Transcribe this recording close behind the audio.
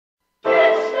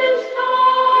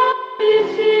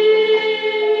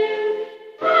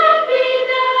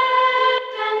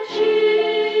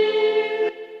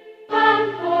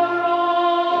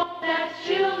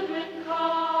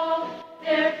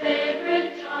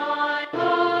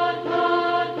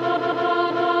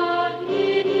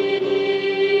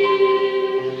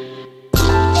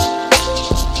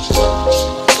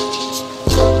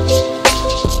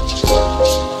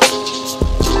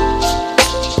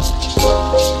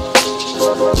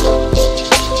Hey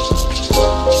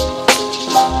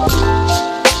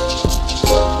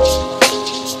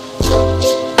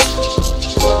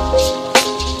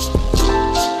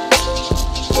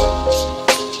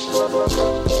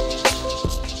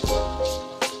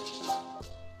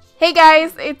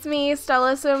guys, it's me,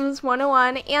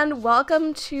 StellaSims101, and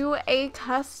welcome to a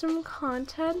custom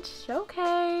content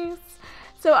showcase.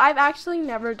 So I've actually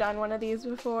never done one of these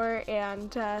before,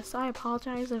 and so I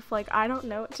apologize if I don't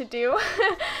know what to do.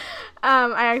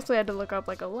 I actually had to look up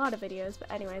a lot of videos,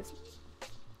 but anyways,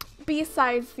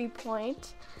 besides the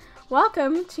point,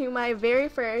 welcome to my very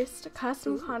first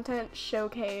custom content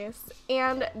showcase,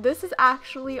 and this is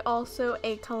actually also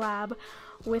a collab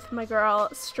with my girl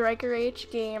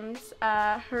Strikerach Games.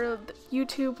 Her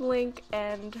YouTube link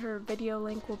and her video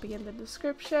link will be in the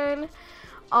description,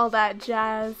 all that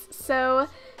jazz. So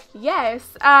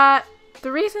yes,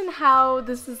 the reason how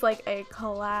this is a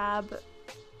collab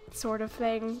sort of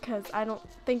thing, because I don't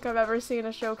think I've ever seen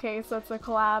a showcase that's a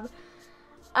collab,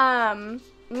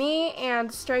 me and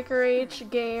Strikerach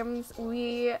Games,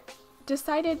 we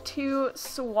decided to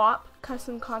swap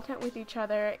custom content with each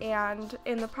other, and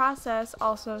in the process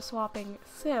also swapping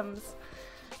sims.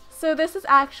 So this is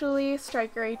actually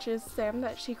Strikerach's sim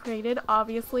that she created.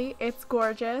 Obviously it's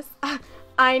gorgeous.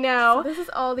 I know. So this is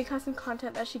all the custom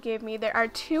content that she gave me. There are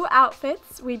 2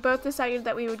 outfits. We both decided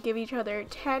that we would give each other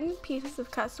 10 pieces of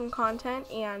custom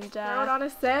content and throw it on a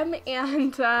sim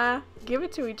and give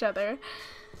it to each other.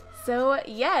 So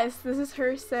yes, this is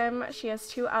her sim. She has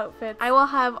 2 outfits. I will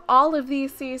have all of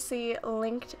these CC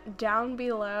linked down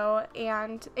below,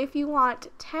 and if you want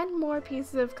 10 more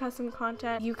pieces of custom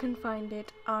content, you can find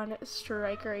it on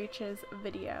Strikerach's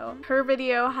video. Her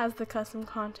video has the custom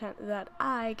content that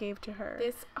I gave to her.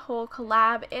 This whole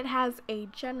collab, it has a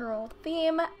general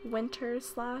theme,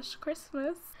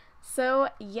 winter/Christmas. So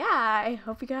yeah, I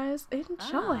hope you guys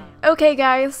enjoy. Okay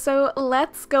guys, so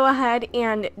let's go ahead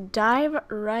and dive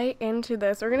right into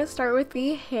this. We're gonna start with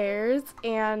the hairs,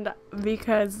 and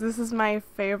because this is my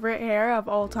favorite hair of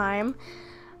all time,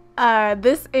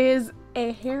 this is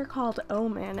a hair called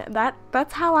Omen.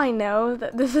 That's how I know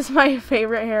that this is my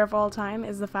favorite hair of all time,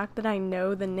 is the fact that I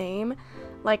know the name.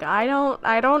 I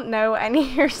don't know any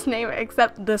hair's name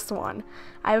except this one.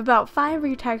 I have about 5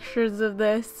 retextures of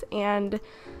this, and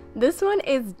this one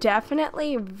is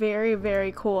definitely very,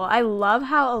 very cool. I love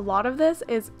how a lot of this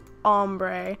is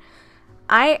ombre.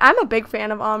 I'm a big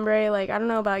fan of ombre. I don't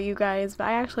know about you guys, but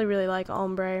I actually really like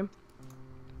ombre.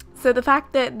 So the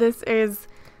fact that this is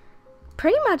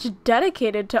pretty much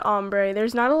dedicated to ombre,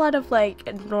 there's not a lot of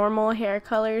normal hair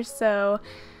colors, so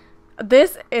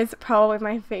this is probably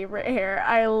my favorite hair.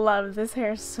 I love this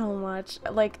hair so much.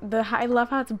 I love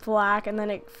how it's black and then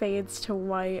it fades to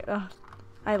white. Ugh,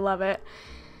 I love it.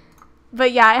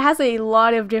 But yeah, it has a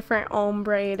lot of different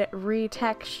ombre recolors.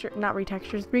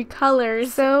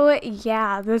 So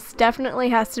yeah, this definitely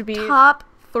has to be top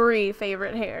 3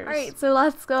 favorite hairs. Alright, so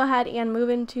let's go ahead and move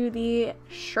into the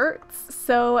shirts.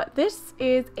 So this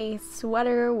is a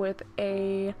sweater with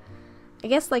I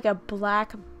guess a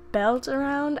black belt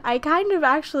around. I kind of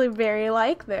actually very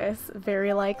like this.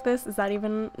 Is that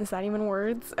even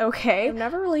words? Okay. I've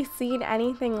never really seen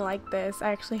anything like this.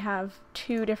 I actually have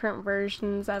 2 different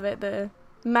versions of it, the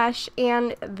mesh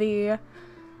and the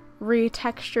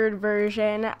retextured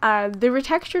version. The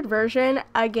retextured version,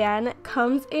 again,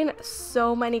 comes in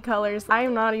so many colors.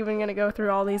 I'm not even gonna go through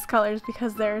all these colors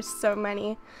because there's so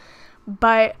many,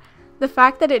 but the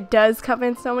fact that it does come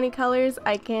in so many colors,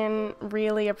 I can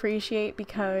really appreciate,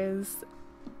 because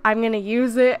I'm gonna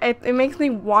use it. It makes me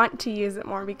want to use it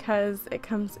more because it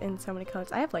comes in so many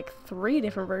colors. I have 3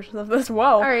 different versions of this.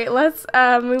 Whoa. Alright, let's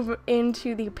move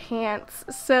into the pants.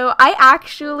 So I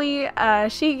actually,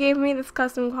 she gave me this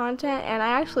custom content and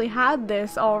I actually had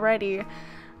this already.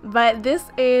 But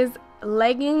this is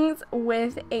leggings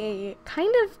with a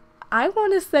kind of, I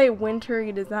want to say,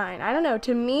 wintry design. I don't know,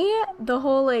 to me the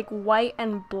whole white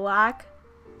and black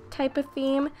type of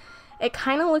theme, it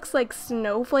kind of looks like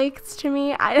snowflakes to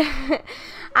me. I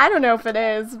don't know if it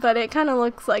is, but it kind of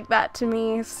looks like that to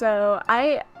me. So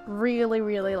I really,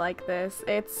 really like this.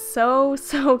 It's so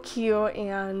cute,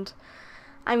 and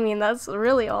I mean, that's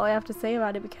really all I have to say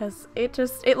about it, because it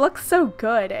looks so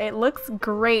good. It looks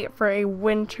great for a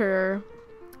winter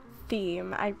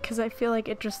theme, because I feel like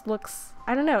it just looks,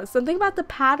 I don't know, something about the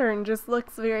pattern just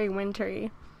looks very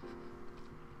wintry.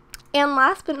 And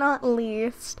last but not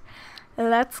least,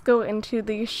 let's go into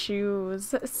these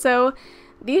shoes. So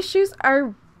these shoes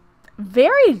are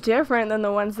very different than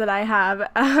the ones that I have.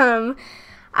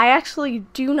 I actually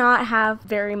do not have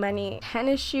very many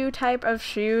tennis shoe type of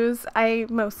shoes. I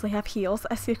mostly have heels,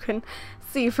 as you can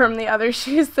see from the other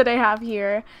shoes that I have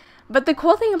here. But the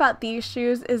cool thing about these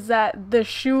shoes is that the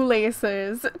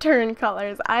shoelaces turn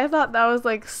colors. I thought that was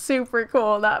like super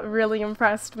cool. That really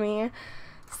impressed me.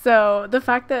 So the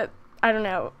fact that, I don't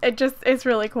know, it's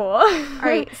really cool.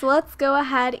 Alright, so let's go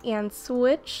ahead and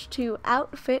switch to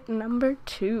outfit number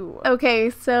 2. Okay,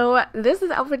 so this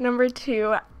is outfit number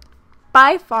 2.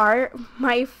 By far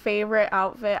my favorite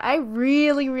outfit. I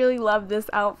really, really love this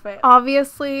outfit.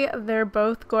 Obviously, they're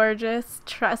both gorgeous.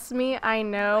 Trust me, I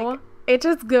know. Like, it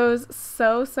just goes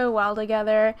so, so well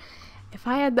together. If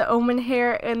I had the Omen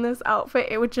hair in this outfit,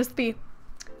 it would just be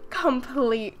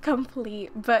complete.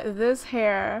 But this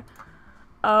hair,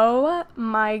 oh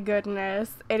my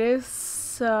goodness, it is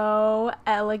so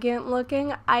elegant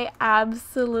looking. I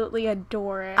absolutely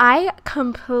adore it. I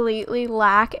completely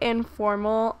lack in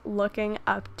formal looking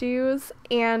updos,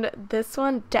 and this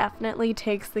one definitely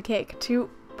takes the cake to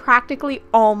practically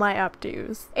all my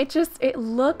updos. It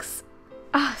looks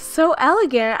so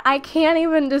elegant. I can't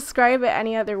even describe it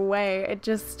any other way.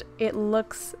 It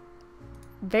looks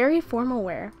very formal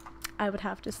wear, I would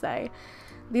have to say.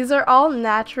 These are all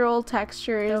natural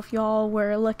textures. If y'all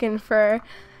were looking for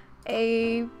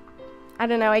a, I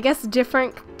don't know, I guess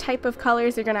different type of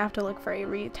colors, you're gonna have to look for a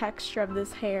retexture of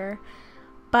this hair.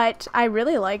 But I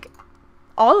really like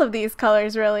all of these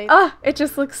colors, really. It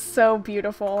just looks so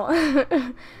beautiful.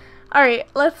 Alright,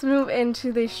 let's move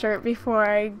into the shirt before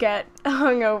I get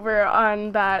hung over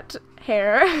on that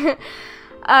hair.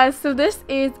 So this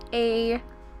is a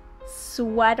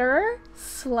sweater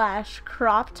 /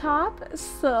 crop top /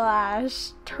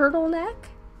 turtleneck.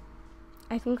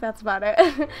 I think that's about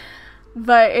it.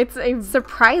 But it's a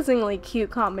surprisingly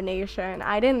cute combination.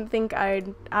 I didn't think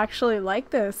I'd actually like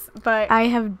this, but I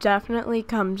have definitely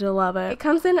come to love it. It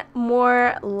comes in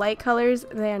more light colors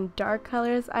than dark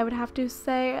colors, I would have to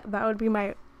say. That would be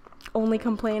my only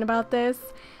complaint about this.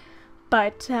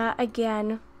 But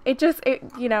again, it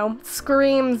you know,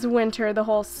 screams winter, the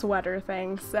whole sweater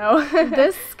thing. So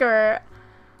this skirt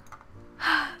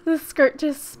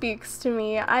just speaks to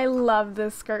me. I love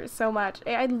this skirt so much.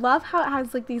 I love how it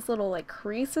has like these little like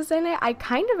creases in it. I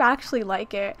kind of actually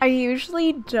like it. I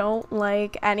usually don't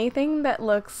like anything that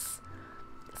looks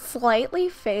slightly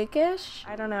fake-ish.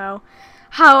 I don't know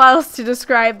how else to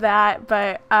describe that,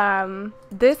 but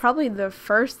this is probably the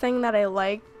first thing that I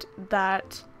liked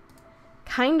that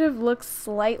kind of looks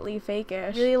slightly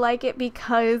fake-ish. I really like it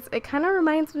because it kind of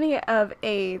reminds me of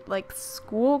a like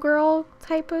schoolgirl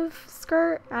type of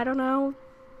skirt. I don't know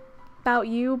about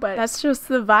you, but that's just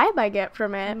the vibe I get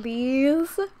from it.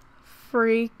 These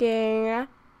freaking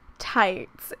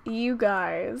tights, you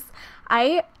guys.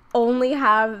 I only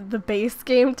have the base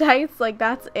game tights, like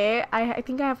that's it. I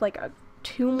think I have like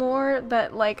 2 more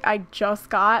that like I just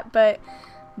got, but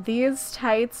these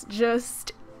tights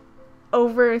just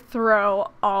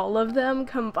overthrow all of them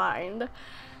combined.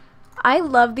 I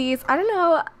love these. I don't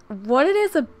know what it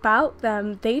is about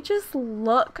them. They just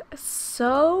look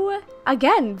so,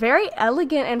 again, very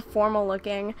elegant and formal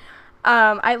looking.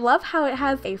 I love how it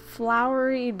has a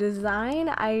flowery design.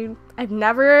 I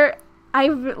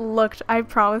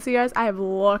promise you guys, I've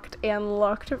looked and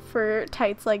looked for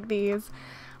tights like these.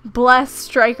 Bless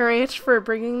Strikerach for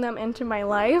bringing them into my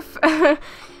life.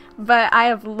 But I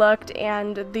have looked,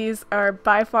 and these are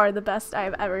by far the best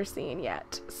I've ever seen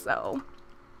yet. So,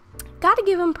 gotta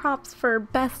give them props for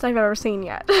best I've ever seen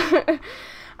yet.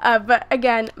 But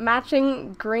again,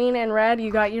 matching green and red,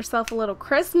 you got yourself a little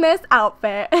Christmas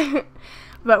outfit.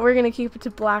 But we're gonna keep it to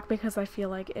black because I feel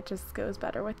like it just goes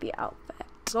better with the outfit.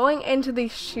 Going into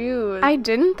these shoes, I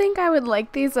didn't think I would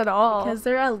like these at all because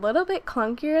they're a little bit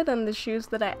clunkier than the shoes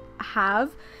that I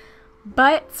have.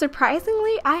 But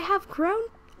surprisingly,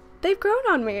 they've grown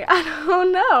on me. I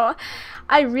don't know.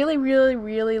 I really, really,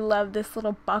 really love this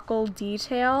little buckle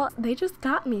detail. They just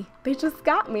got me.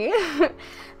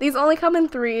 These only come in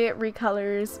 3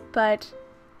 recolors, but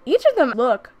each of them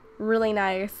look really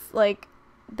nice. Like,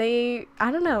 I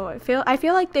don't know. I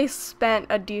feel like they spent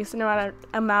a decent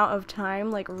amount of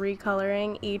time like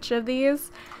recoloring each of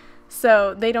these.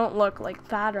 So they don't look like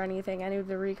bad or anything, any of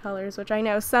the recolors, which I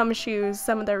know some shoes,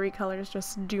 some of their recolors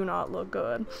just do not look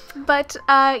good. But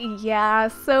yeah,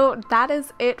 so that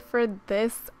is it for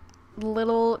this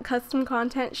little custom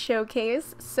content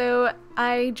showcase. So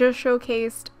I just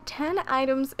showcased 10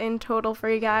 items in total for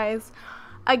you guys.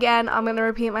 Again, I'm going to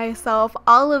repeat myself.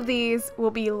 All of these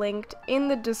will be linked in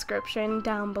the description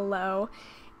down below.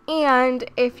 And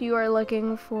if you are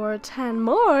looking for 10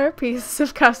 more pieces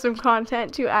of custom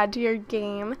content to add to your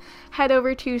game, head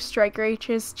over to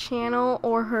Strikerach's channel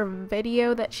or her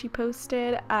video that she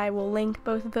posted. I will link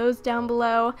both of those down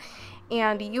below,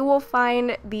 and you will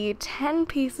find the 10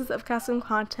 pieces of custom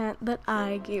content that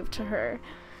I gave to her.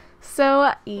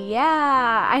 So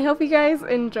yeah, I hope you guys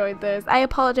enjoyed this. I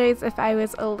apologize if I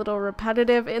was a little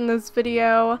repetitive in this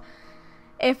video.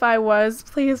 If I was,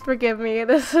 please forgive me.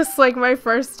 This is like my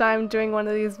first time doing one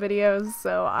of these videos,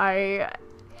 so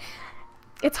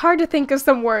it's hard to think of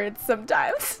some words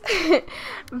sometimes.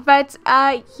 But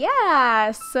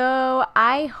yeah, so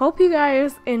I hope you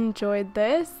guys enjoyed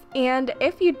this, and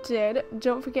if you did,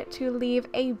 don't forget to leave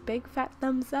a big fat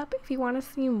thumbs up if you want to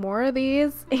see more of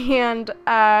these, and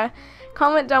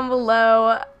comment down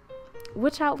below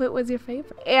which outfit was your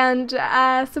favorite, and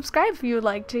subscribe if you would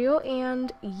like to. And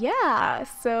yeah,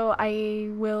 so I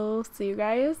will see you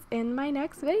guys in my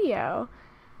next video.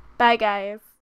 Bye guys.